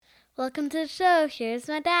Welcome to the show. Here's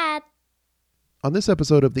my dad. On this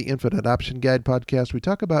episode of the Infant Adoption Guide podcast, we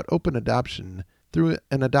talk about open adoption through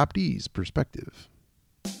an adoptee's perspective.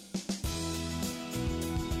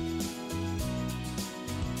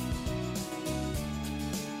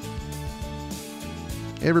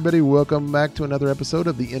 Hey everybody, welcome back to another episode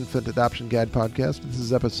of the Infant Adoption Guide podcast. This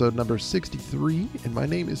is episode number 63, and my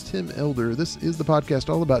name is Tim Elder. This is the podcast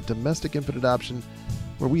all about domestic infant adoption,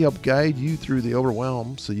 where we help guide you through the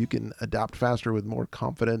overwhelm so you can adopt faster with more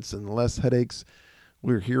confidence and less headaches.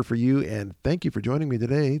 We're here for you, and thank you for joining me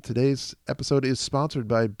today. Today's episode is sponsored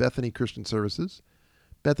by Bethany Christian Services.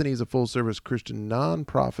 Bethany is a full-service Christian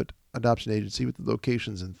nonprofit adoption agency with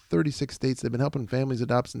locations in 36 states. They've been helping families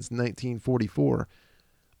adopt since 1944.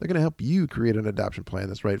 They're going to help you create an adoption plan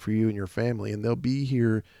that's right for you and your family, and they'll be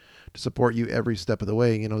here to support you every step of the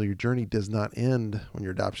way. You know, your journey does not end when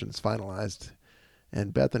your adoption is finalized.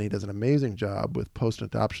 And Bethany does an amazing job with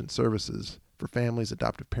post-adoption services for families,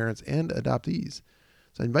 adoptive parents, and adoptees.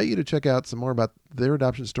 So I invite you to check out some more about their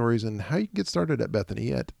adoption stories and how you can get started at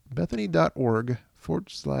Bethany at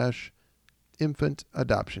bethany.org/infant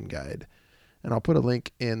adoption guide. And I'll put a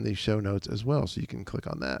link in the show notes as well, so you can click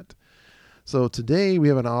on that. So today we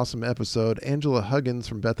have an awesome episode. Angela Huggins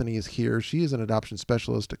from Bethany is here. She is an adoption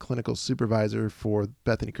specialist, a clinical supervisor for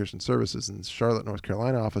Bethany Christian Services in Charlotte, North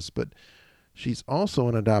Carolina office, but she's also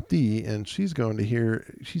an adoptee, and she's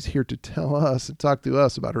here to tell us and talk to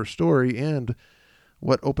us about her story and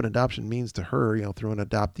what open adoption means to her, through an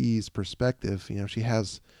adoptee's perspective. She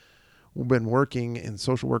has been working in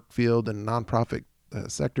social work field and nonprofit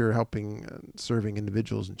sector, helping serving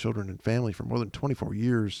individuals and children and family for more than 24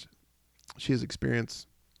 years. She has experience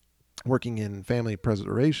working in family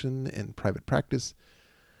preservation and private practice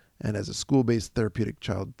and as a school-based therapeutic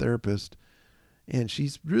child therapist. And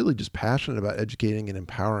she's really just passionate about educating and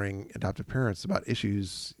empowering adoptive parents about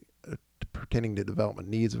issues pertaining to development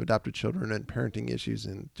needs of adopted children and parenting issues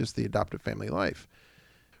in just the adoptive family life.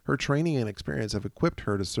 Her training and experience have equipped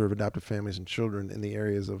her to serve adoptive families and children in the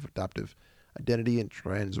areas of adoptive identity and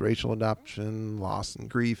transracial adoption, loss and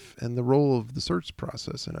grief, and the role of the search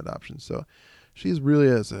process in adoption. So she really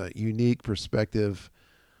has a unique perspective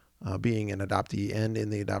being an adoptee and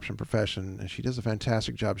in the adoption profession. And she does a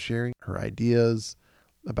fantastic job sharing her ideas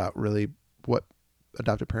about really what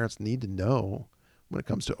adoptive parents need to know when it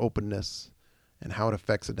comes to openness and how it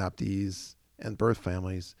affects adoptees and birth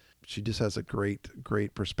families. She just has a great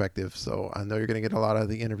perspective. So I know you're going to get a lot out of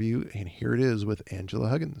the interview, and here it is with Angela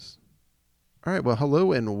Huggins. All right. Well,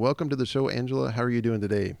 hello and welcome to the show, Angela. How are you doing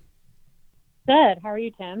today? Good. How are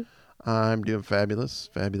you, Tim? I'm doing fabulous.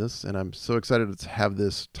 And I'm so excited to have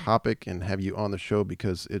this topic and have you on the show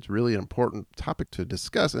because it's really an important topic to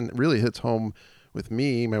discuss, and it really hits home with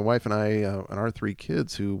me, my wife and I, and our 3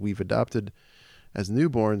 kids who we've adopted as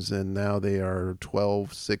newborns, and now they are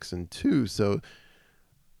 12, 6, and 2. So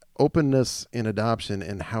openness in adoption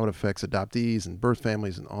and how it affects adoptees and birth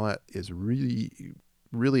families and all that is really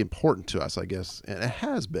important to us, I guess. And it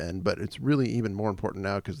has been, but it's really even more important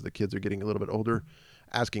now because the kids are getting a little bit older,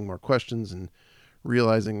 asking more questions and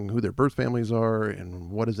realizing who their birth families are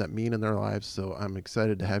and what does that mean in their lives. So I'm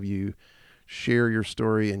excited to have you share your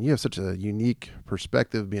story. And you have such a unique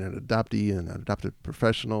perspective being an adoptee and an adoptive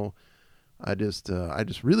professional. I just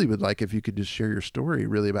really would like if you could just share your story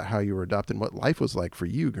really about how you were adopted and what life was like for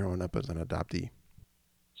you growing up as an adoptee.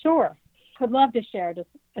 Sure. Would love to share.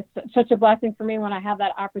 It's such a blessing for me when I have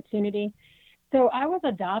that opportunity. So I was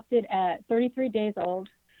adopted at 33 days old.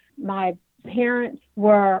 My parents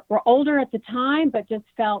were older at the time, but just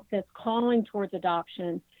felt this calling towards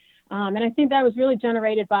adoption. And I think that was really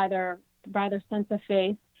generated by their sense of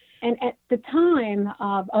faith. And at the time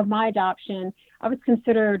of my adoption, I was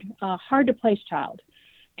considered a hard-to-place child.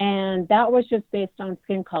 And that was just based on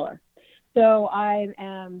skin color. So I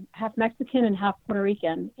am half Mexican and half Puerto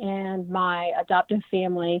Rican, and my adoptive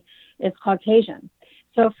family is Caucasian.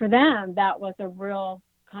 So for them, that was a real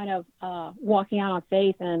kind of walking out on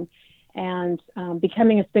faith, and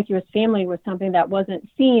becoming a conspicuous family was something that wasn't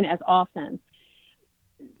seen as often.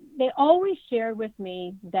 They always shared with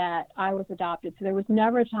me that I was adopted, so there was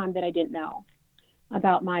never a time that I didn't know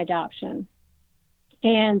about my adoption.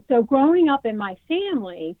 And so growing up in my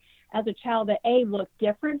family as a child that looked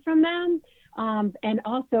different from them and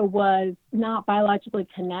also was not biologically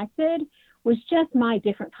connected was just my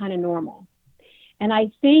different kind of normal. And I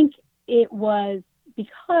think it was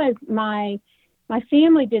because my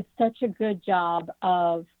family did such a good job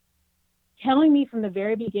of telling me from the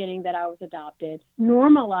very beginning that I was adopted,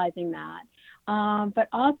 normalizing that. but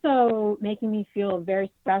also making me feel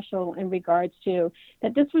very special in regards to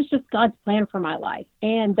that this was just God's plan for my life.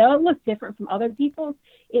 And though it looked different from other people's,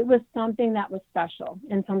 it was something that was special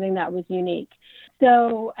and something that was unique.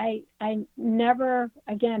 So I never,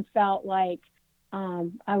 again, felt like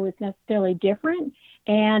I was necessarily different.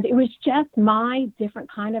 And it was just my different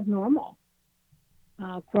kind of normal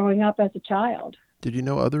growing up as a child. Did you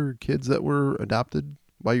know other kids that were adopted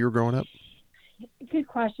while you were growing up? Good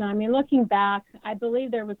question. I mean, looking back, I believe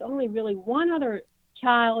there was only really one other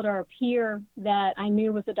child or peer that I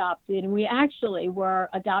knew was adopted, and we actually were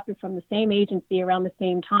adopted from the same agency around the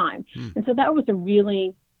same time. And so that was a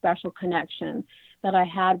really special connection that I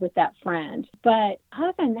had with that friend. But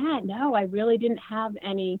other than that, no, I really didn't have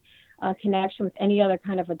any connection with any other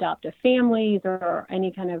kind of adoptive families or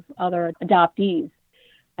any kind of other adoptees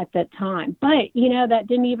at that time. But, you know, that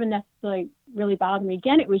didn't even necessarily really bother me.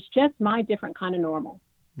 Again, it was just my different kind of normal.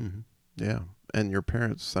 Mm-hmm. Yeah. And your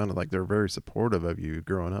parents sounded like they're very supportive of you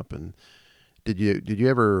growing up. And did you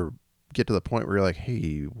ever get to the point where you're like,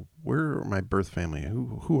 hey, where are my birth family?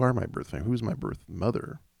 Who are my birth family? Who's my birth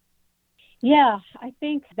mother? Yeah, I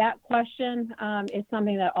think that question is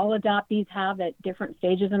something that all adoptees have at different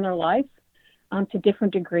stages in their life to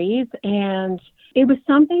different degrees. And it was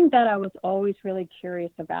something that I was always really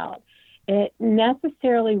curious about. It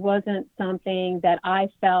necessarily wasn't something that I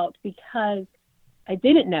felt because I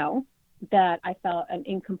didn't know that I felt an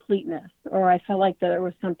incompleteness or I felt like there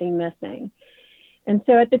was something missing. And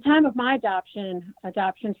so at the time of my adoption,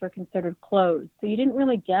 adoptions were considered closed. So you didn't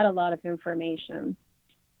really get a lot of information.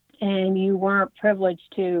 And you weren't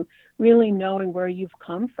privileged to really knowing where you've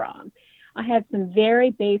come from. I had some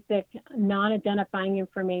very basic non-identifying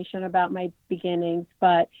information about my beginnings,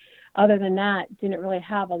 but other than that, didn't really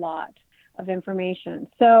have a lot of information.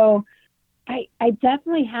 So I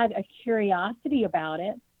definitely had a curiosity about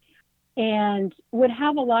it and would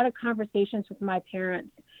have a lot of conversations with my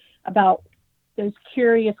parents about those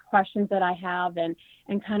curious questions that I have and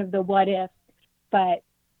kind of the what if, but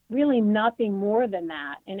really nothing more than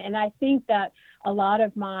that. And I think that a lot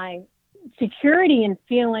of my security and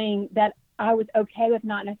feeling that I was okay with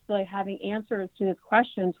not necessarily having answers to those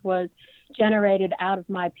questions was generated out of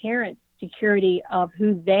my parents' security of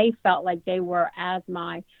who they felt like they were as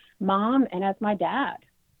my mom and as my dad.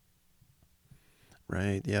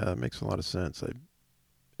 Right. Yeah, that makes a lot of sense.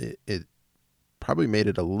 It probably made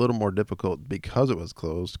it a little more difficult because it was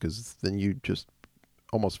closed, because then you just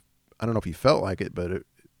almost, I don't know if you felt like it, but it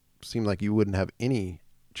seemed like you wouldn't have any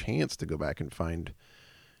chance to go back and find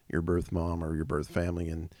your birth mom or your birth family.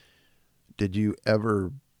 And did you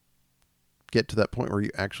ever get to that point where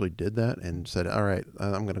you actually did that and said, all right,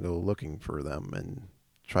 I'm going to go looking for them and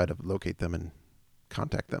try to locate them and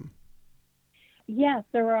contact them? Yes,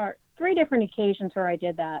 there are 3 different occasions where I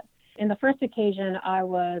did that. In the first occasion, I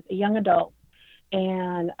was a young adult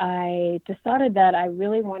and I decided that I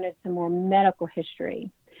really wanted some more medical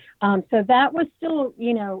history. So that was still,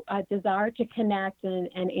 you know, a desire to connect and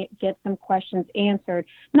get some questions answered,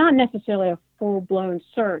 not necessarily a full-blown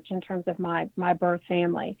search in terms of my birth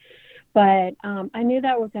family. But I knew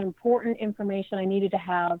that was important information I needed to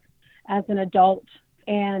have as an adult.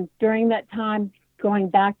 And during that time, going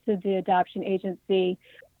back to the adoption agency,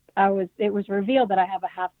 it was revealed that I have a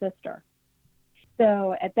half-sister.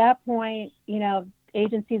 So at that point, you know,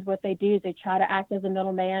 agencies, what they do is they try to act as a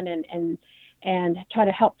middleman and try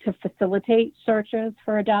to help to facilitate searches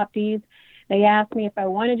for adoptees. They asked me if I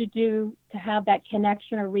wanted to have that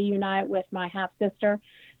connection or reunite with my half-sister.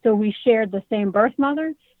 So we shared the same birth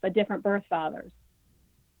mother, but different birth fathers.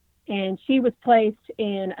 And she was placed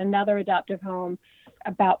in another adoptive home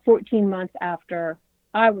about 14 months after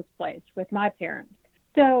I was placed with my parents.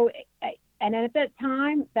 So, and at that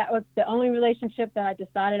time, that was the only relationship that I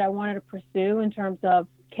decided I wanted to pursue in terms of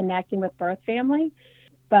connecting with birth family.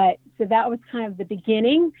 But so that was kind of the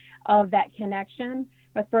beginning of that connection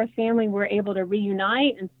with birth family. We're able to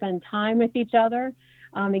reunite and spend time with each other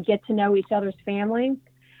and get to know each other's families,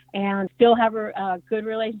 and still have a good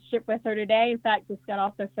relationship with her today. In fact, just got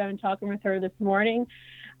off the phone talking with her this morning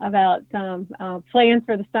about some plans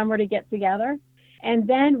for the summer to get together. And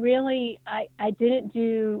then really, I didn't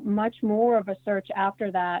do much more of a search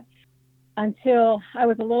after that until I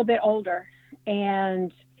was a little bit older.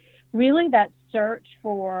 And really that search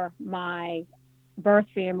for my birth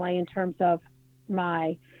family in terms of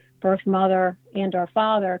my birth mother and or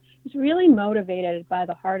father was really motivated by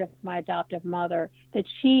the heart of my adoptive mother that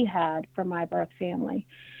she had for my birth family.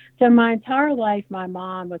 So my entire life, my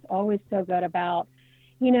mom was always so good about,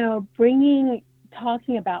 you know,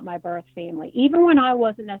 talking about my birth family, even when I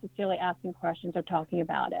wasn't necessarily asking questions or talking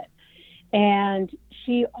about it. And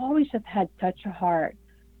she always just had such a heart,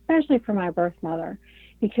 especially for my birth mother,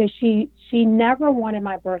 because she never wanted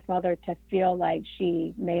my birth mother to feel like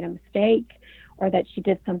she made a mistake or that she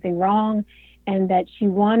did something wrong, and that she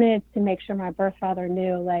wanted to make sure my birth father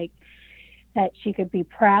knew, like, that she could be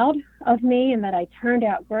proud of me and that I turned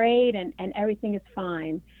out great and everything is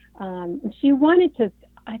fine. She wanted to,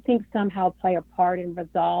 I think, somehow play a part in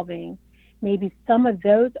resolving maybe some of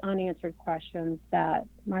those unanswered questions that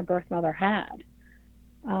my birth mother had,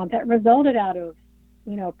 that resulted out of,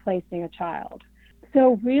 placing a child.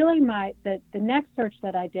 So really the next search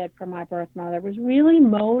that I did for my birth mother was really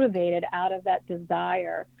motivated out of that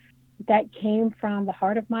desire that came from the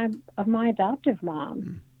heart of my adoptive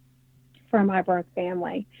mom for my birth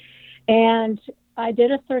family. And I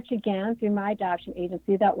did a search again through my adoption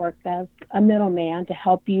agency that works as a middleman to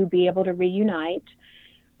help you be able to reunite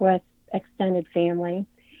with extended family.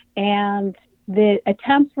 And the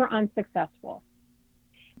attempts were unsuccessful.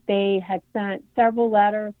 They had sent several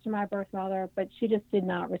letters to my birth mother, but she just did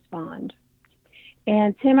not respond.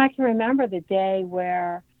 And Tim, I can remember the day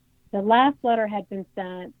where the last letter had been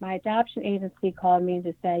sent. My adoption agency called me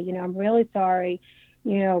to say, I'm really sorry.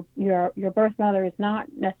 Your birth mother is not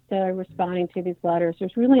necessarily responding to these letters.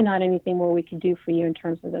 There's really not anything more we can do for you in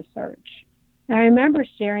terms of the search. And I remember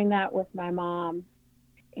sharing that with my mom.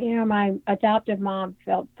 My adoptive mom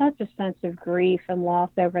felt such a sense of grief and loss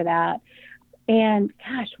over that. And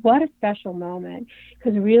gosh, what a special moment.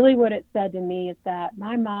 Because really what it said to me is that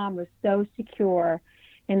my mom was so secure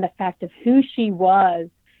in the fact of who she was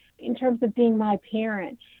in terms of being my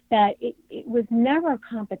parent, that it was never a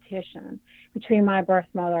competition between my birth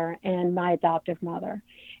mother and my adoptive mother.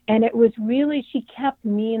 And it was really, she kept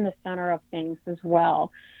me in the center of things as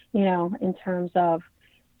well, in terms of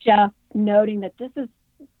just noting that this is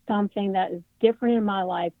something that is different in my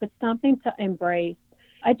life, but something to embrace.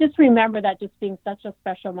 I just remember that just being such a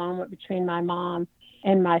special moment between my mom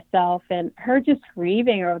and myself, and her just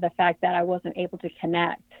grieving over the fact that I wasn't able to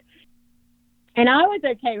connect. And I was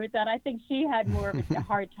okay with that. I think she had more of a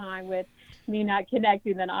hard time with me not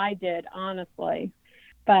connecting than I did, honestly.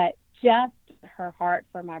 But just her heart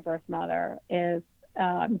for my birth mother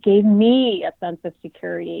gave me a sense of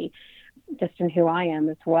security just in who I am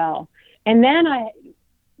as well. And then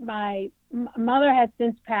my mother has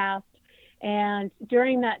since passed, and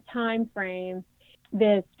during that time frame,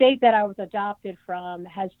 the state that I was adopted from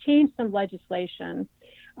has changed some legislation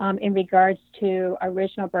in regards to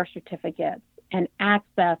original birth certificates and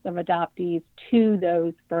access of adoptees to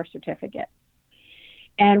those birth certificates.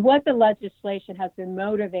 And what the legislation has been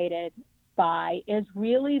motivated by is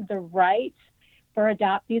really the right for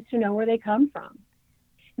adoptees to know where they come from.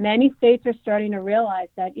 Many states are starting to realize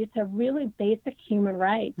that it's a really basic human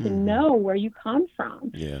right to know where you come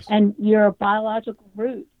from and your biological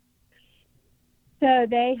roots. So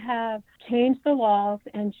they have changed the laws,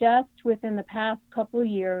 and just within the past couple of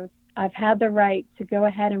years, I've had the right to go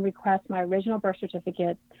ahead and request my original birth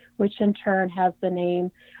certificate, which in turn has the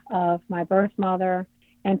name of my birth mother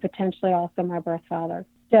and potentially also my birth father.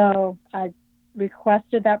 So I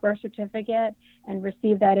requested that birth certificate and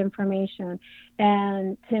received that information.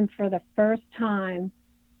 And Tim, for the first time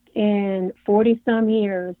in 40-some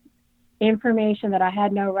years, information that I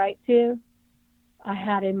had no right to, I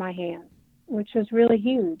had in my hands, which was really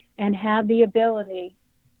huge, and had the ability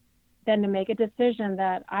then to make a decision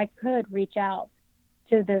that I could reach out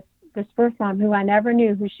to this birth mom who I never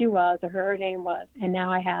knew who she was or who her name was, and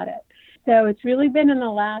now I had it. So it's really been in the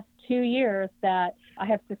last 2 years that I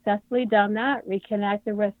have successfully done that,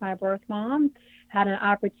 reconnected with my birth mom, had an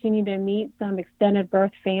opportunity to meet some extended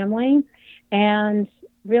birth family, and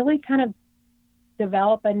really kind of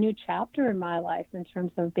develop a new chapter in my life in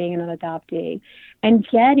terms of being an adoptee and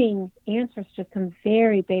getting answers to some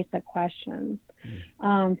very basic questions.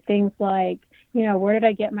 Things like, where did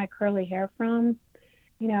I get my curly hair from?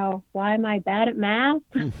 Why am I bad at math?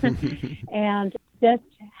 And just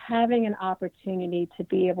having an opportunity to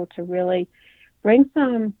be able to really bring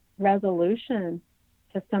some resolution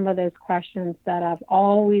to some of those questions that I've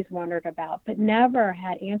always wondered about, but never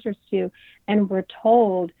had answers to, and were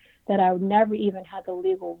told that I would never even have the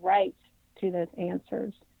legal right to those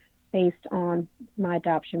answers based on my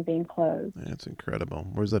adoption being closed. That's incredible.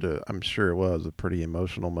 Was that I'm sure it was a pretty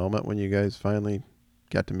emotional moment when you guys finally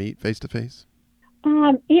got to meet face to face?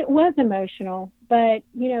 It was emotional, but,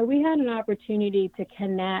 we had an opportunity to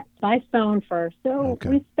connect by phone first. So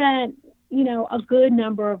we spent, a good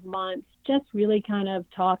number of months just really kind of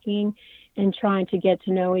talking and trying to get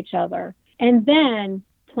to know each other, and then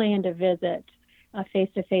planned a visit, a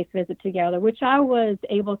face-to-face visit together, which I was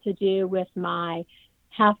able to do with my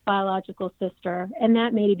half biological sister. And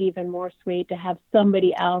that made it even more sweet to have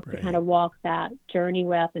somebody else to kind of walk that journey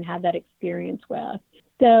with and have that experience with.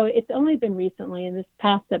 So it's only been recently, in this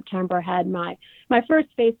past September, I had my first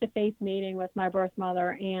face-to-face meeting with my birth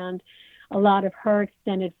mother and a lot of her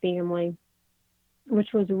extended family, which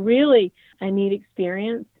was really a neat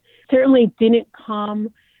experience. Certainly didn't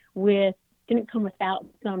come without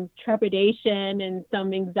some trepidation and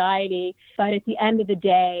some anxiety, but at the end of the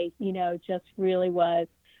day, just really was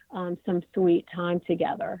some sweet time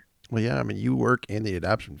together. Well, yeah, I mean, you work in the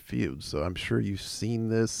adoption field, so I'm sure you've seen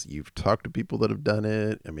this. You've talked to people that have done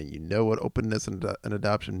it. I mean, you know what openness and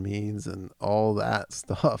adoption means and all that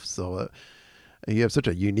stuff. So you have such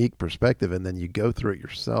a unique perspective, and then you go through it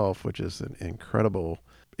yourself, which is an incredible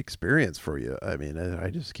experience for you. I mean, I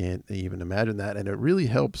just can't even imagine that. And it really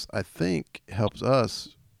helps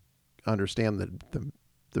us understand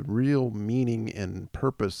the real meaning and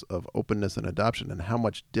purpose of openness and adoption and how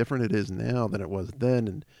much different it is now than it was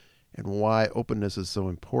then, and why openness is so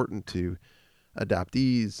important to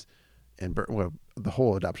adoptees and the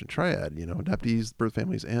whole adoption triad, adoptees, birth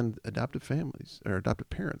families, and adoptive families or adoptive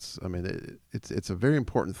parents. I mean, it's a very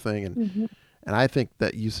important thing. And I think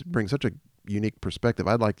that you bring such a unique perspective.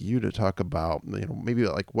 I'd like you to talk about, maybe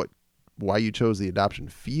like why you chose the adoption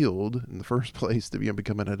field in the first place to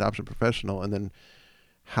become an adoption professional, and then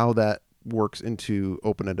how that works into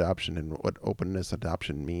open adoption and what openness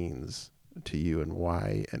adoption means to you and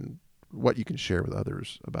why, and what you can share with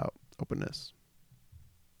others about openness.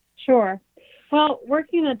 Sure. Well,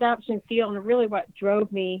 working in the adoption field, and really what drove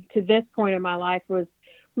me to this point in my life, was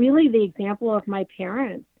really the example of my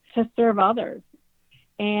parents to serve others.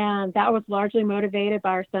 And that was largely motivated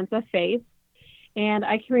by our sense of faith. And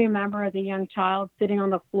I can remember as a young child sitting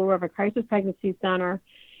on the floor of a crisis pregnancy center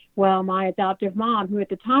while my adoptive mom, who at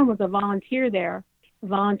the time was a volunteer there, a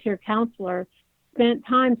volunteer counselor, spent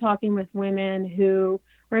time talking with women who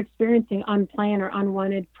were experiencing unplanned or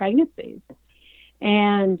unwanted pregnancies.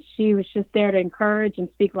 And she was just there to encourage and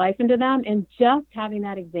speak life into them. And just having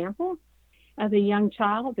that example as a young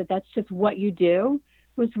child, that's just what you do,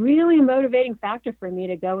 was really a motivating factor for me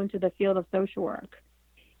to go into the field of social work.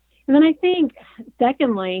 And then I think,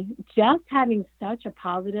 secondly, just having such a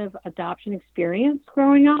positive adoption experience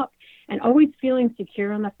growing up and always feeling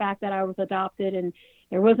secure in the fact that I was adopted and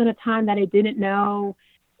there wasn't a time that I didn't know,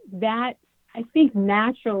 that I think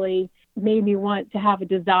naturally made me want to have a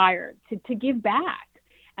desire to give back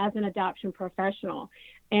as an adoption professional.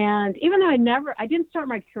 And even though I didn't start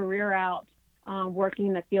my career out working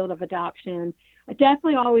in the field of adoption, I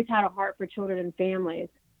definitely always had a heart for children and families.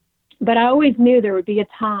 But I always knew there would be a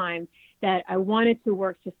time that I wanted to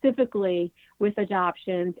work specifically with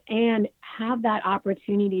adoptions and have that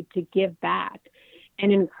opportunity to give back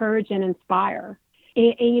and encourage and inspire.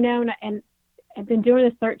 And I've been doing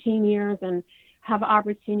this 13 years and have an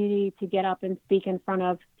opportunity to get up and speak in front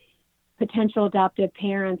of potential adoptive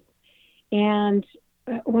parents. And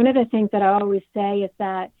one of the things that I always say is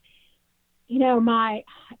that,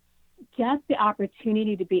 just the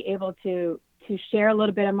opportunity to be able to share a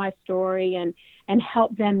little bit of my story and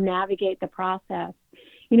help them navigate the process,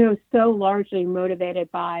 so largely motivated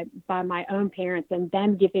by my own parents and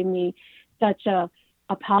them giving me such a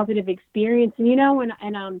positive experience.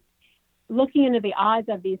 And looking into the eyes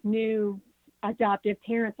of these new adoptive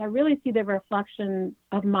parents, I really see the reflection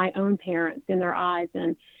of my own parents in their eyes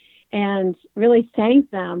and really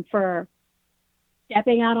thank them for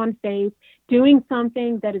stepping out on faith, doing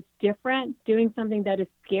something that is different, doing something that is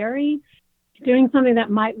scary, doing something that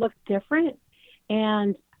might look different,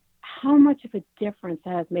 and how much of a difference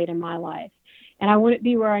that has made in my life. And I wouldn't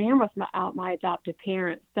be where I am without my adoptive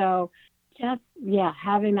parents. So just,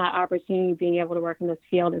 having that opportunity, being able to work in this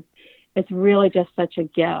field it's really just such a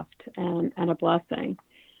gift and a blessing.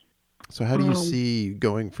 So how do you see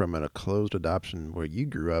going from a closed adoption where you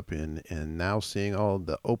grew up in and now seeing all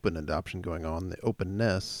the open adoption going on, the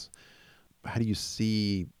openness, how do you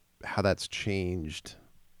see how that's changed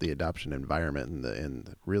the adoption environment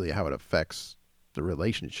and really how it affects the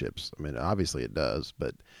relationships? I mean, obviously it does,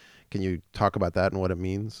 but can you talk about that and what it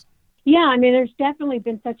means? Yeah, I mean, there's definitely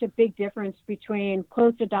been such a big difference between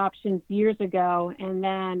closed adoptions years ago and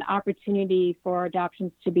then opportunity for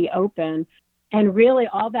adoptions to be open. And really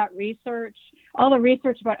all the research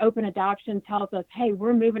about open adoption tells us, hey,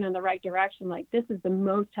 we're moving in the right direction. Like, this is the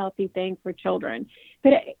most healthy thing for children.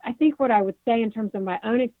 But I think what I would say in terms of my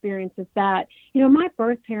own experience is that, my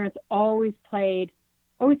birth parents always had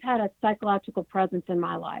a psychological presence in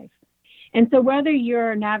my life. And so whether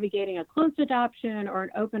you're navigating a closed adoption or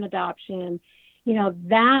an open adoption,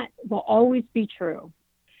 that will always be true.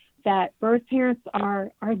 that birth parents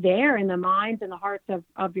are there in the minds and the hearts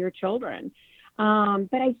of your children.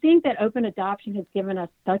 But I think that open adoption has given us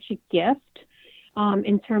such a gift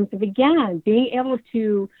in terms of, again, being able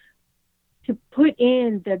to put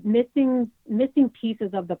in the missing pieces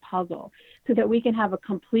of the puzzle so that we can have a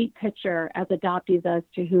complete picture as adoptees as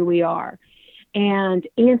to who we are and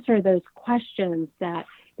answer those questions,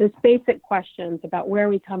 those basic questions about where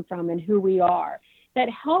we come from and who we are, that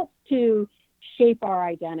help to shape our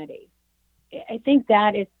identity. I think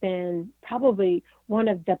that has been probably one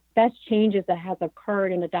of the best changes that has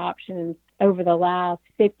occurred in adoption over the last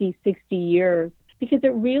 50, 60 years, because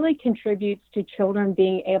it really contributes to children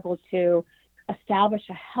being able to establish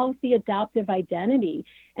a healthy adoptive identity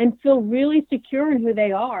and feel really secure in who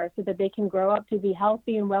they are so that they can grow up to be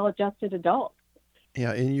healthy and well-adjusted adults.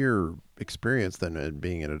 Yeah, in your experience then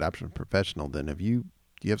being an adoption professional, then do you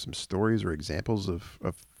have some stories or examples of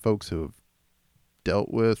folks who have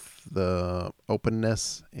dealt with the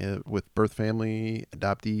openness with birth family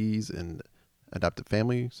adoptees and adoptive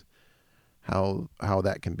families, how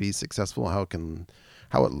that can be successful, how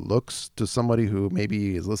it looks to somebody who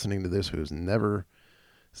maybe is listening to this who's never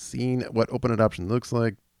seen what open adoption looks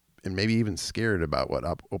like and maybe even scared about what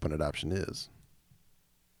open adoption is?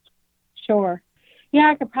 Sure. Yeah,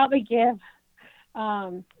 I could probably give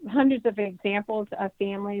hundreds of examples of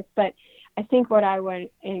families, but I think what I would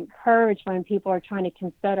encourage when people are trying to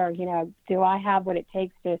consider, do I have what it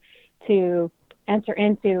takes to enter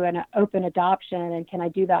into an open adoption, and can I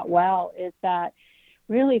do that well, is that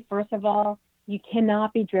really, first of all, you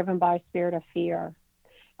cannot be driven by a spirit of fear.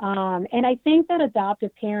 And I think that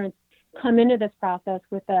adoptive parents come into this process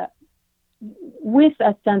with a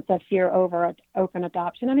sense of fear over open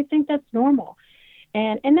adoption, and I think that's normal.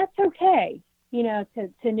 And that's okay, to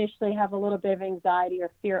initially have a little bit of anxiety or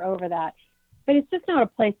fear over that. But it's just not a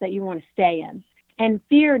place that you want to stay in. And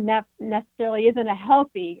fear necessarily isn't a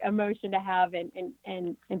healthy emotion to have and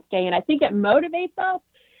stay in. I think it motivates us,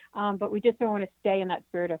 but we just don't want to stay in that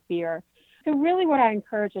spirit of fear. So really what I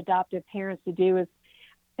encourage adoptive parents to do is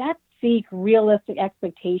seek realistic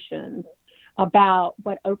expectations about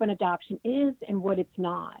what open adoption is and what it's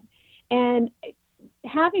not. And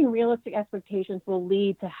having realistic expectations will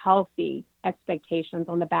lead to healthy expectations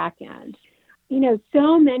on the back end.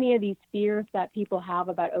 So many of these fears that people have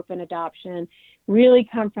about open adoption really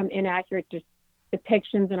come from inaccurate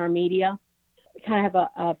depictions in our media. We kind of have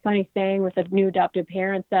a funny saying with the new adoptive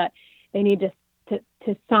parents that they need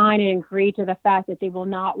to sign and agree to the fact that they will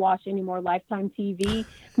not watch any more Lifetime TV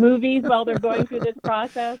movies while they're going through this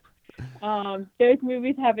process. Those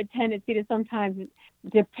movies have a tendency to sometimes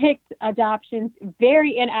depict adoptions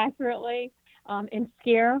very inaccurately and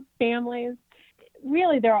scare families.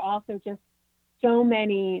 Really, there are also just so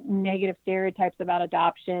many negative stereotypes about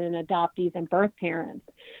adoption and adoptees and birth parents.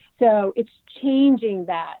 So it's changing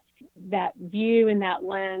that view and that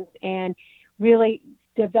lens and really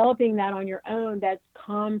developing that on your own that's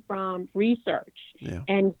come from research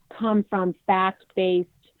and come from fact-based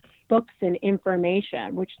books and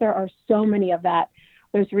information, which there are so many of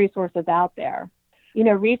those resources out there.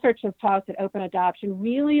 Research has taught us that open adoption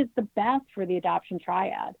really is the best for the adoption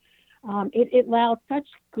triad. It allows such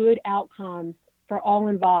good outcomes for all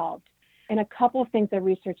involved. And a couple of things that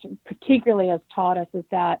research particularly has taught us is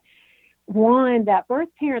that, one, that birth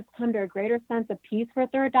parents come to a greater sense of peace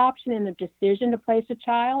with their adoption and the decision to place a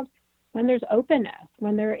child when there's openness,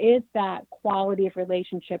 when there is that quality of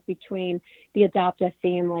relationship between the adoptive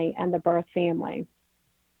family and the birth family.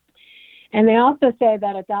 And they also say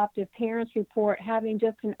that adoptive parents report having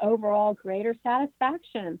just an overall greater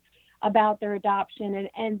satisfaction about their adoption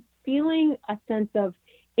and feeling a sense of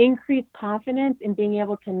increased confidence in being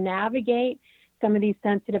able to navigate some of these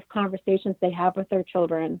sensitive conversations they have with their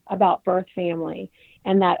children about birth family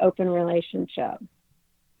and that open relationship.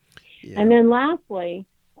 Yeah. And then lastly,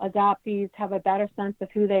 adoptees have a better sense of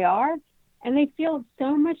who they are, and they feel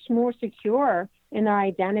so much more secure in their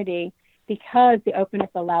identity because the openness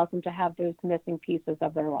allows them to have those missing pieces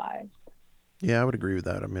of their lives. Yeah, I would agree with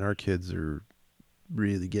that. I mean, our kids are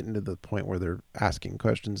really getting to the point where they're asking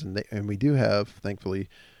questions, and we do have, thankfully,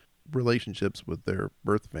 relationships with their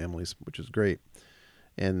birth families, which is great.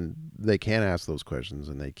 And they can ask those questions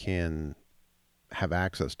and they can have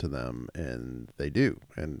access to them, and they do.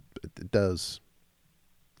 And it does,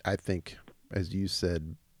 I think, as you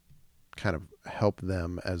said, kind of help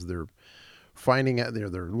them as they're finding out, they're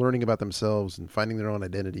learning about themselves and finding their own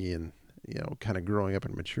identity and, kind of growing up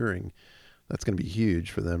and maturing. That's going to be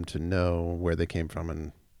huge for them to know where they came from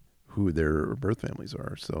and who their birth families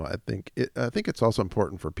are. So I think it's also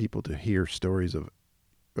important for people to hear stories of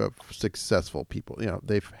successful people.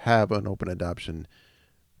 They have an open adoption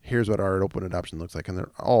here's what our open adoption looks like. And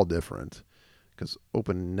they're all different because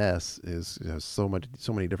openness has so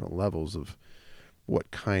many different levels of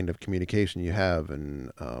what kind of communication you have.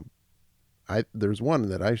 And there's one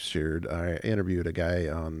that I shared. I interviewed a guy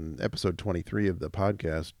on episode 23 of the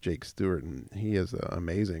podcast, Jake Stewart, and he has an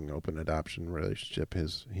amazing open adoption relationship,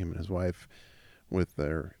 him and his wife, with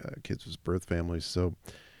their kids' birth families. So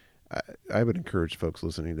I would encourage folks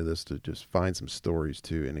listening to this to just find some stories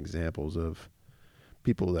too and examples of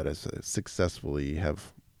people that has successfully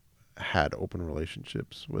have had open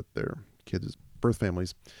relationships with their kids' birth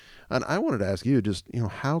families. And I wanted to ask you just,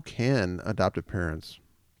 how can adoptive parents,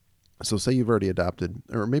 so say you've already adopted,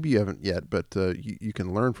 or maybe you haven't yet, but you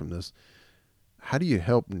can learn from this. How do you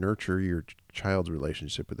help nurture your child's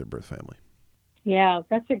relationship with their birth family? Yeah,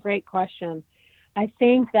 that's a great question. I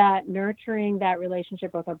think that nurturing that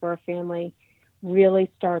relationship with a birth family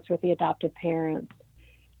really starts with the adoptive parents.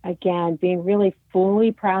 Again, being really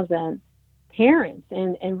fully present parents.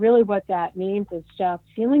 And really what that means is just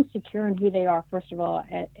feeling secure in who they are, first of all,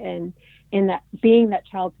 and in that being that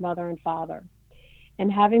child's mother and father.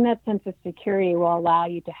 And having that sense of security will allow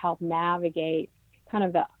you to help navigate kind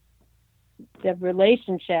of the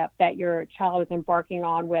relationship that your child is embarking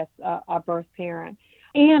on with a birth parent.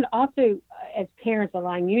 And also, as parents,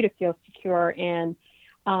 allowing you to feel secure in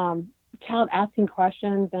child asking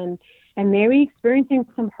questions and maybe experiencing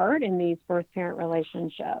some hurt in these birth parent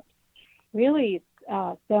relationships. Really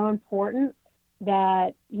so important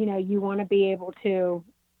that, you want to be able to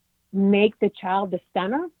make the child the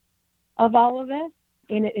center of all of this.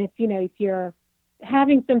 And if you're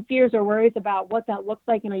having some fears or worries about what that looks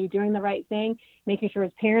like and are you doing the right thing, making sure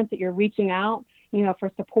as parents that you're reaching out,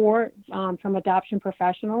 for support from adoption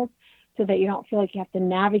professionals so that you don't feel like you have to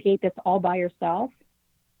navigate this all by yourself.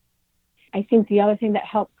 I think the other thing that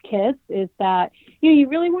helps kids is that, you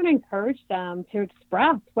really want to encourage them to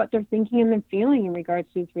express what they're thinking and feeling in regards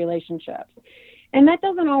to these relationships. And that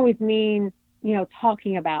doesn't always mean,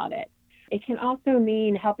 talking about it. It can also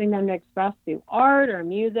mean helping them to express through art or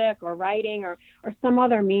music or writing or some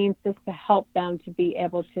other means just to help them to be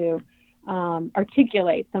able to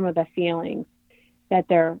articulate some of the feelings that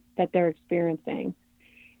they're experiencing.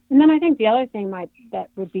 And then I think the other thing that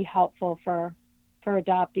would be helpful for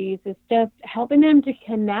adoptees is just helping them to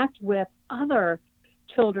connect with other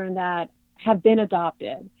children that have been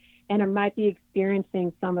adopted and might be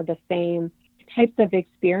experiencing some of the same types of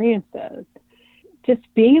experiences. Just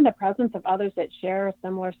being in the presence of others that share a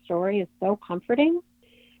similar story is so comforting,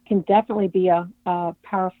 can definitely be a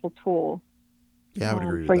powerful tool. Yeah, I would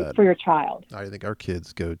agree with that. For your child. I think our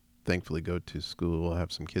kids thankfully go to school. I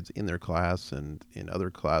have some kids in their class and in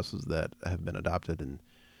other classes that have been adopted, and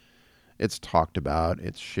it's talked about,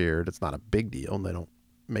 it's shared. It's not a big deal, and they don't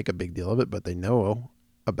make a big deal of it, but they know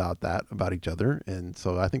about each other. And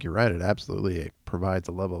so I think you're right. It provides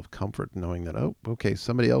a level of comfort knowing that, oh, okay,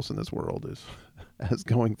 somebody else in this world is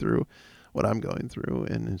going through what I'm going through.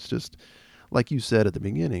 And it's just, like you said at the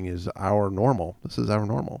beginning, is our normal. This is our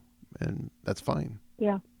normal, and that's fine.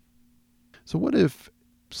 Yeah. So what if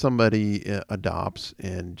somebody adopts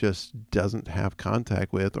and just doesn't have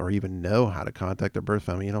contact with or even know how to contact their birth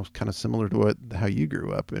family, kind of similar to how you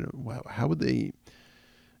grew up? And how would they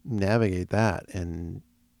navigate that and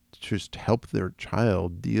just help their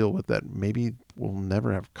child deal with that? Maybe will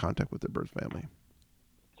never have contact with their birth family.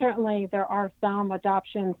 Certainly, there are some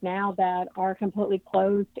adoptions now that are completely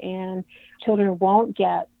closed, and children won't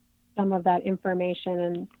get some of that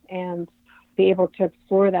information and be able to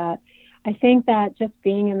explore that. I think that just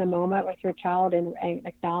being in the moment with your child and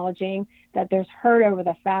acknowledging that there's hurt over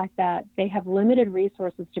the fact that they have limited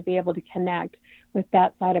resources to be able to connect with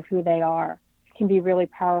that side of who they are can be really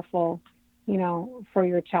powerful, for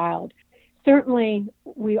your child. Certainly,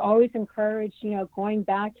 we always encourage, going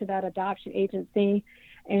back to that adoption agency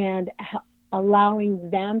and allowing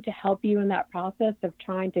them to help you in that process of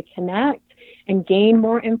trying to connect and gain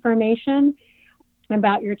more information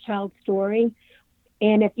about your child's story.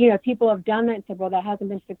 And if people have done that and said, well, that hasn't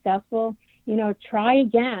been successful, try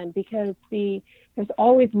again, because there's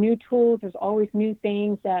always new tools, there's always new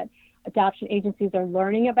things that adoption agencies are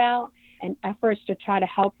learning about and efforts to try to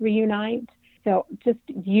help reunite. So just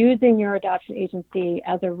using your adoption agency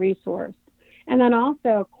as a resource. And then also,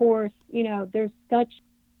 of course, there's such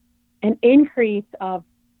an increase of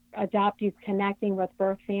adoptees connecting with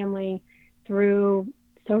birth family through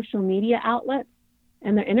social media outlets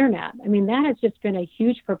and the internet. I mean, that has just been a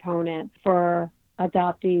huge proponent for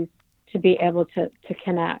adoptees to be able to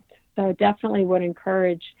connect. So definitely would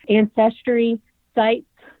encourage. Ancestry sites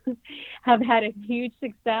have had a huge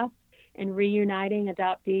success in reuniting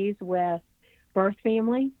adoptees with birth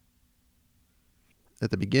family.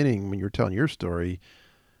 at the beginning when you were telling your story,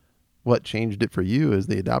 what changed it for you is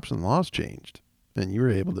the adoption laws changed. And you were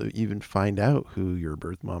able to even find out who your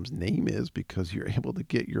birth mom's name is because you're able to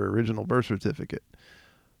get your original birth certificate.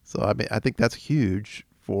 So I mean, I think that's huge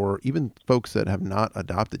for even folks that have not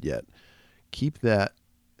adopted yet. Keep that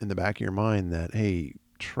in the back of your mind that, hey,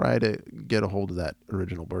 try to get a hold of that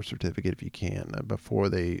original birth certificate if you can before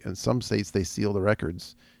in some states, they seal the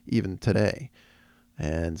records even today.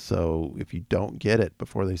 And so if you don't get it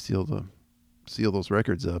before they seal those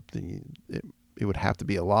records up, then it would have to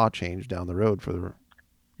be a law change down the road for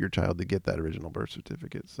your child to get that original birth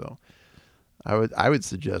certificate. So I would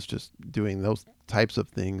suggest just doing those types of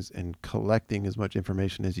things and collecting as much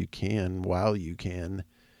information as you can while you can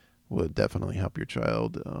would definitely help your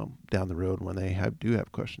child down the road when they do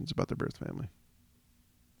have questions about their birth family.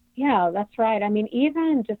 Yeah, that's right. I mean,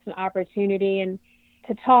 even just an opportunity and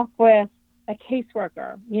to talk with a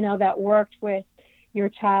caseworker, that worked with your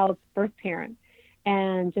child's birth parent,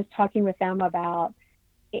 and just talking with them about,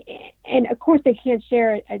 and of course they can't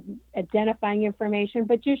share identifying information,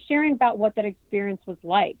 but just sharing about what that experience was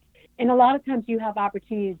like. And a lot of times you have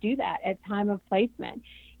opportunity to do that at time of placement,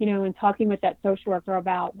 and talking with that social worker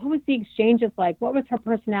about what was the exchanges like, what was her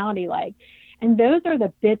personality like. And those are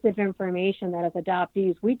the bits of information that as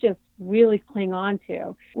adoptees, we just really cling on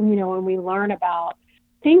to, when we learn about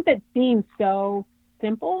things that seem so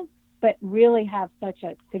simple, but really have such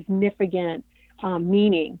a significant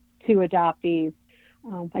meaning to adoptees.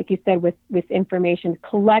 Like you said, with information,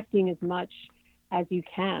 collecting as much as you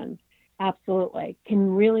can, absolutely,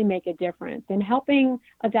 can really make a difference in helping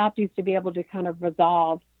adoptees to be able to kind of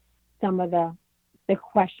resolve some of the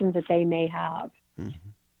questions that they may have. Mm-hmm.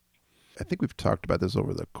 I think we've talked about this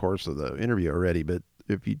over the course of the interview already, but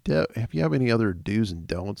if you have any other do's and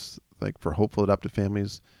don'ts, like for hopeful adoptive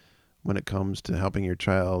families, when it comes to helping your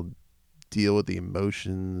child deal with the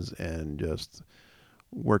emotions and just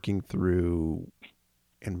working through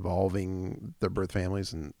involving their birth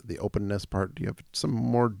families and the openness part, do you have some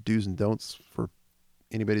more do's and don'ts for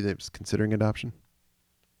anybody that's considering adoption?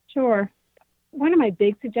 Sure. One of my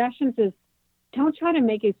big suggestions is don't try to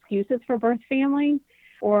make excuses for birth family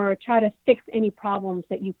or try to fix any problems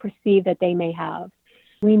that you perceive that they may have.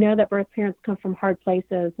 We know that birth parents come from hard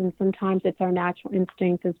places, and sometimes it's our natural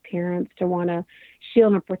instinct as parents to want to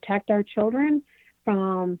shield and protect our children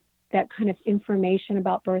from that kind of information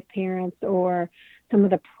about birth parents or some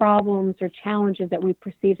of the problems or challenges that we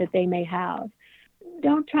perceive that they may have.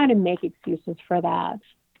 Don't try to make excuses for that.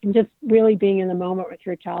 And just really being in the moment with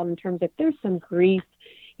your child in terms of if there's some grief,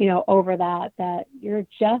 over that you're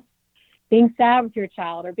just being sad with your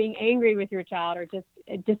child or being angry with your child or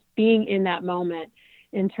just being in that moment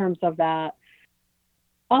in terms of that.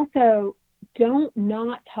 Also, don't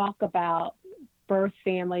not talk about birth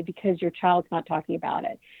family because your child's not talking about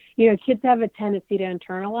it. Kids have a tendency to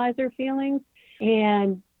internalize their feelings,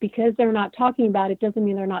 and because they're not talking about it doesn't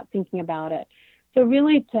mean they're not thinking about it. So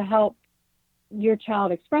really, to help your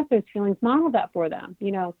child express those feelings, model that for them.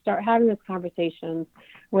 Start having those conversations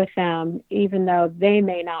with them, even though they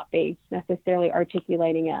may not be necessarily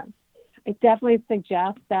articulating it. I definitely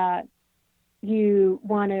suggest that you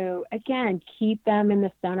want to, again, keep them in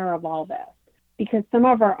the center of all this, because some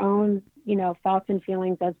of our own, thoughts and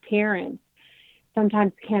feelings as parents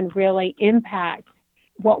sometimes can really impact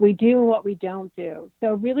what we do and what we don't do.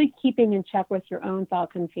 So really keeping in check with your own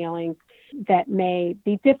thoughts and feelings that may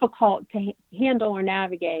be difficult to handle or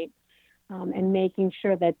navigate, and making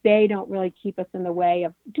sure that they don't really keep us in the way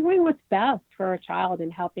of doing what's best for a child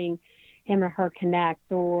and helping him or her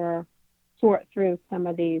connect or sort through some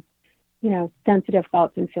of these, sensitive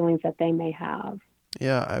thoughts and feelings that they may have.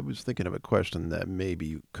 Yeah, I was thinking of a question that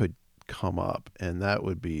maybe could come up, and that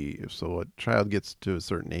would be, so a child gets to a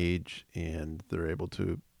certain age and they're able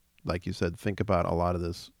to, like you said, think about a lot of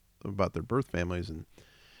this about their birth families, and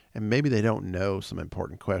maybe they don't know some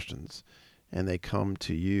important questions, and they come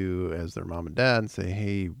to you as their mom and dad and say,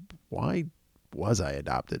 hey, why was I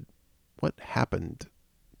adopted? What happened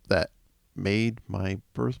that made my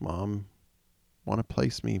birth mom want to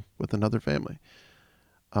place me with another family?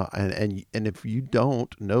 And if you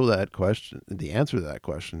don't know that question, the answer to that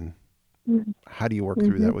question, how do you work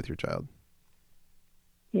through that with your child?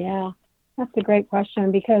 Yeah, that's a great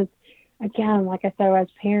question, because again, like I said, as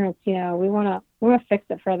parents, we want to fix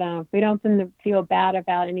it for them. We don't want them to feel bad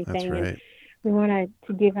about anything. That's right. And we wanted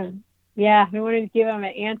to give them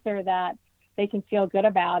an answer that they can feel good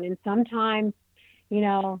about. And sometimes,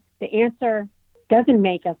 the answer doesn't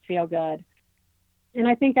make us feel good. And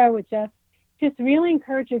I think I would just really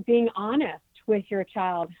encourage you being honest with your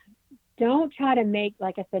child. don't try to make,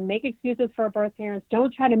 like I said, make excuses for birth parents.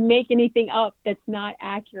 Don't try to make anything up that's not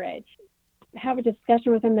accurate. Have a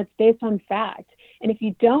discussion with them that's based on fact. And if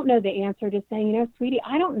you don't know the answer, just saying, sweetie,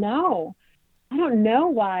 I don't know. I don't know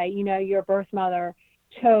why, your birth mother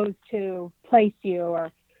chose to place you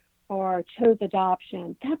or chose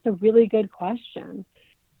adoption. That's a really good question.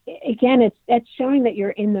 Again, it's showing that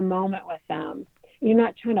you're in the moment with them. You're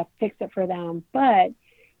not trying to fix it for them. But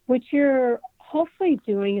what you're hopefully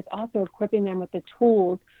doing is also equipping them with the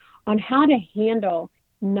tools on how to handle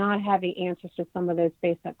not having answers to some of those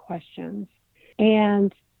basic questions,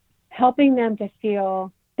 and helping them to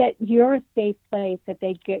feel that you're a safe place that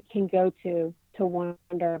they can go to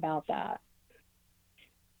wonder about that.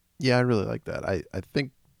 Yeah, I really like that. I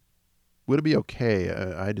think, would it be okay?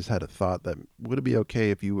 I just had a thought that, would it be okay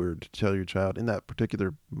if you were to tell your child in that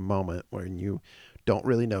particular moment when you don't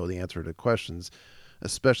really know the answer to questions,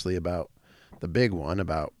 especially about the big one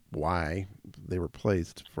about why they were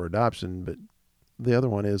placed for adoption, but the other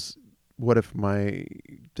one is, what if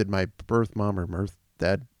did my birth mom or birth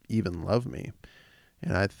dad even love me?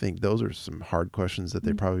 And I think those are some hard questions that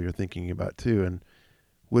they probably are thinking about too. And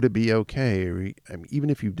would it be okay? I mean, even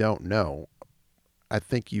if you don't know, I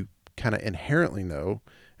think you kind of inherently know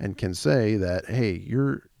and can say that, hey,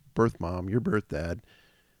 your birth mom, your birth dad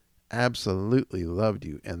absolutely loved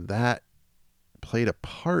you. And that played a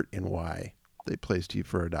part in why they placed you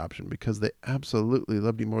for adoption, because they absolutely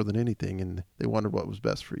loved you more than anything. And they wondered what was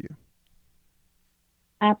best for you.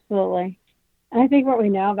 Absolutely. And I think what we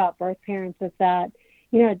know about birth parents is that,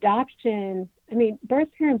 adoption, birth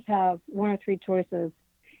parents have one or three choices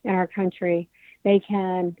in our country. They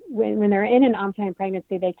can, when they're in an unplanned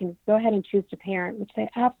pregnancy, they can go ahead and choose to parent, which they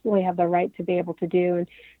absolutely have the right to be able to do. And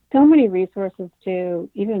so many resources to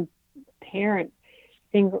even parent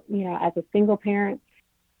as a single parent.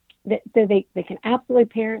 So they can absolutely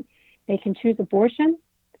parent. They can choose abortion,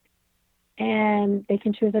 and they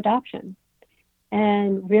can choose adoption.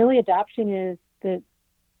 And really, adoption is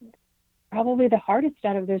probably the hardest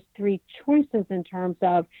out of those three choices in terms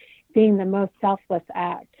of being the most selfless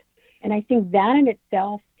act. And I think that in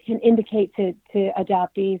itself can indicate to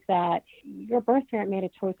adoptees that your birth parent made a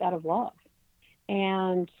choice out of love,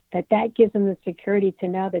 and that gives them the security to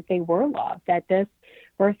know that they were loved, that this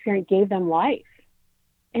birth parent gave them life,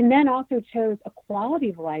 and then also chose a quality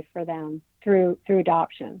of life for them through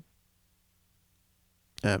adoption.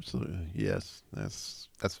 Absolutely. Yes. That's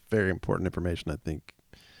very important information, I think,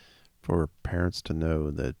 for parents to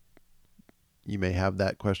know, that you may have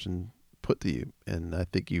that question put to you. And I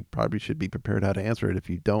think you probably should be prepared how to answer it if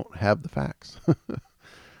you don't have the facts.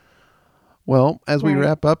 Well, as we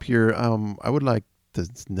wrap up here, I would like to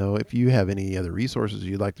know if you have any other resources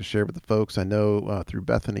you'd like to share with the folks. I know through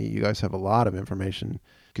Bethany, you guys have a lot of information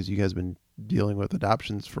because you guys have been dealing with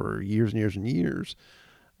adoptions for years and years and years.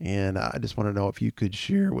 And I just want to know if you could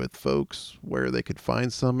share with folks where they could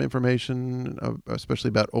find some information, especially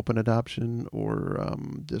about open adoption, or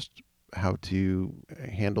just how to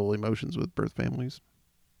handle emotions with birth families.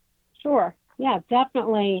 Sure. Yeah,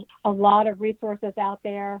 definitely a lot of resources out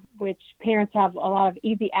there, which parents have a lot of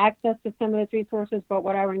easy access to some of those resources. But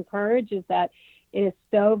what I would encourage is that it is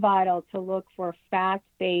so vital to look for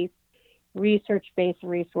fact-based, research-based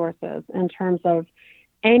resources in terms of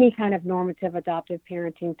any kind of normative adoptive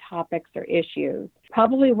parenting topics or issues.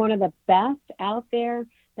 Probably one of the best out there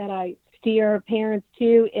that I steer parents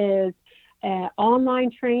to is an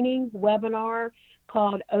online training webinar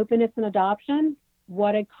called Openness in Adoption,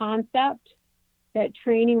 What a Concept. That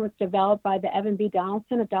training was developed by the Evan B.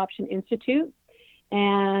 Donaldson Adoption Institute,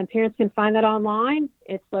 and parents can find that online.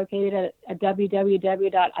 It's located at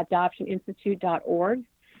www.adoptioninstitute.org.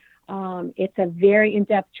 It's a very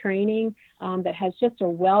in-depth training that has just a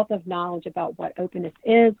wealth of knowledge about what openness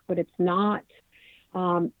is, what it's not,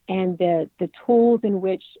 and the tools in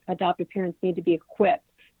which adoptive parents need to be equipped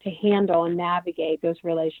to handle and navigate those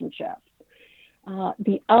relationships.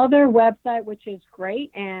 The other website, which is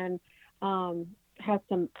great and has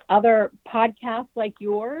some other podcasts like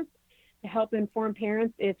yours to help inform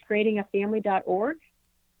parents, is creatingafamily.org.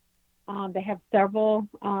 They have several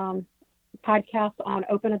podcasts on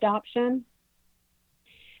open adoption.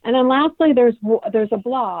 And then lastly, there's a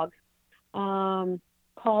blog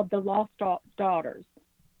called The Lost Daughters.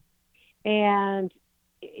 And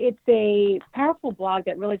it's a powerful blog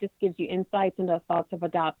that really just gives you insights into the thoughts of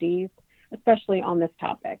adoptees, especially on this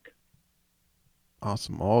topic.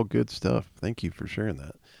 Awesome. All good stuff. Thank you for sharing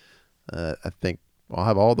that. I think I'll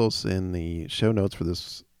have all those in the show notes for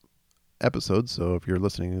this episode. So if you're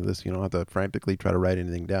listening to this, you don't have to frantically try to write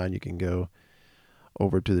anything down. You can go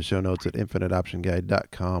over to the show notes at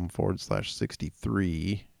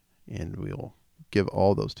infantadoptionguide.com/63. and we'll give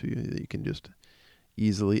all those to you that you can just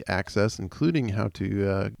easily access, including how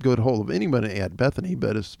to go to hold of anybody at Bethany,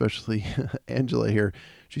 but especially Angela here.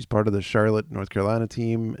 She's part of the Charlotte, North Carolina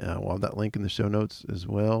team. We'll have that link in the show notes as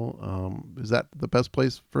well. Is that the best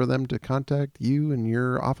place for them to contact you and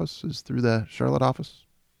your office, is through the Charlotte office?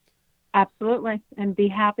 Absolutely. And be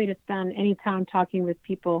happy to spend any time talking with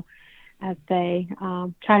people as they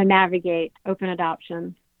try to navigate open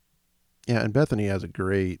adoption. Yeah, and Bethany has a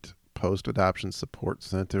great post-adoption support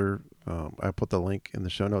center. I put the link in the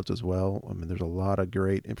show notes as well. I mean, there's a lot of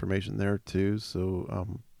great information there too. So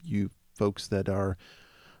you folks that are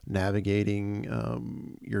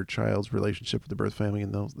navigating your child's relationship with the birth family,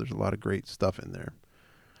 and there's a lot of great stuff in there.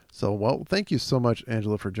 So, well, thank you so much,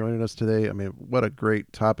 Angela, for joining us today. I mean, what a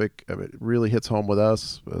great topic. I mean, it really hits home with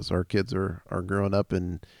us as our kids are growing up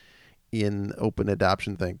in open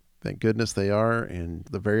adoption. Thank goodness they are. And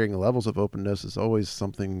the varying levels of openness is always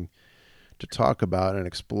something to talk about and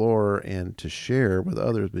explore and to share with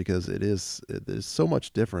others, because it is so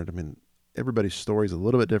much different. I mean, everybody's story is a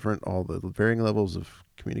little bit different. All the varying levels of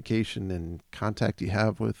communication and contact you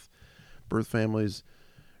have with birth families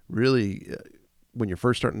really, when you're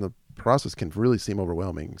first starting the process, can really seem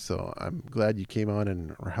overwhelming. So I'm glad you came on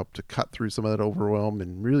and helped to cut through some of that overwhelm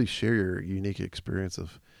and really share your unique experience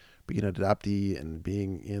of being an adoptee and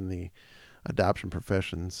being in the adoption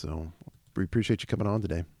profession. So we appreciate you coming on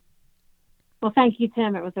today. Well, thank you,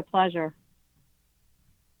 Tim. It was a pleasure.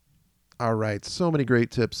 All right. So many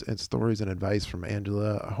great tips and stories and advice from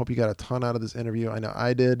Angela. I hope you got a ton out of this interview. I know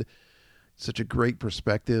I did. Such a great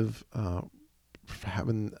perspective.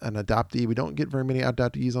 Having an adoptee. We don't get very many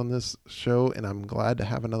adoptees on this show, and I'm glad to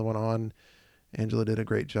have another one on. Angela did a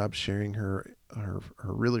great job sharing her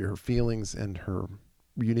feelings and her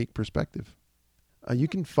unique perspective. You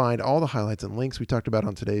can find all the highlights and links we talked about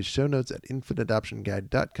on today's show notes at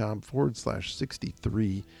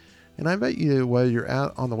infantadoptionguide.com/63. And I invite you, while you're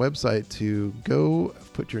out on the website, to go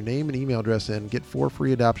put your name and email address in, get 4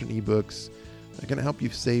 free adoption ebooks. They're going to help you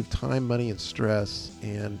save time, money, and stress,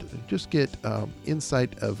 and just get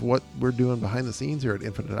insight of what we're doing behind the scenes here at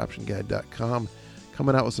infantadoptionguide.com.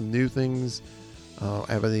 Coming out with some new things. I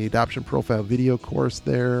have the adoption profile video course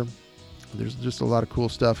there. There's just a lot of cool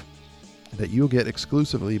stuff that you'll get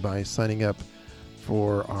exclusively by signing up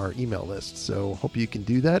for our email list. So hope you can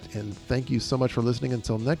do that. And thank you so much for listening.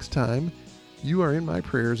 Until next time, you are in my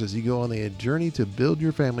prayers as you go on the journey to build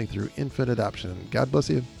your family through infant adoption. God bless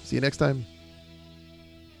you. See you next time.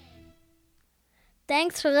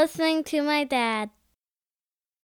 Thanks for listening to my dad.